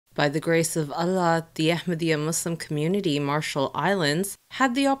By the grace of Allah, the Ahmadiyya Muslim community Marshall Islands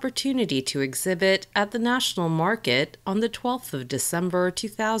had the opportunity to exhibit at the National Market on the 12th of December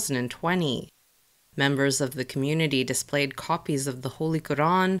 2020. Members of the community displayed copies of the Holy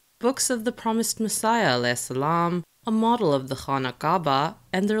Quran, books of the Promised Messiah ﷺ, a model of the Khana Kaaba,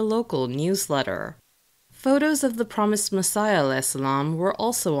 and their local newsletter. Photos of the Promised Messiah ﷺ were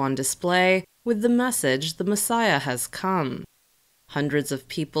also on display, with the message, "The Messiah has come." Hundreds of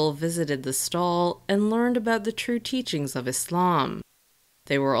people visited the stall and learned about the true teachings of Islam.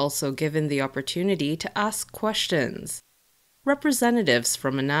 They were also given the opportunity to ask questions. Representatives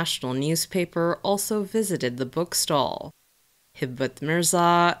from a national newspaper also visited the bookstall. Hibbat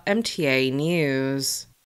Mirza, MTA News.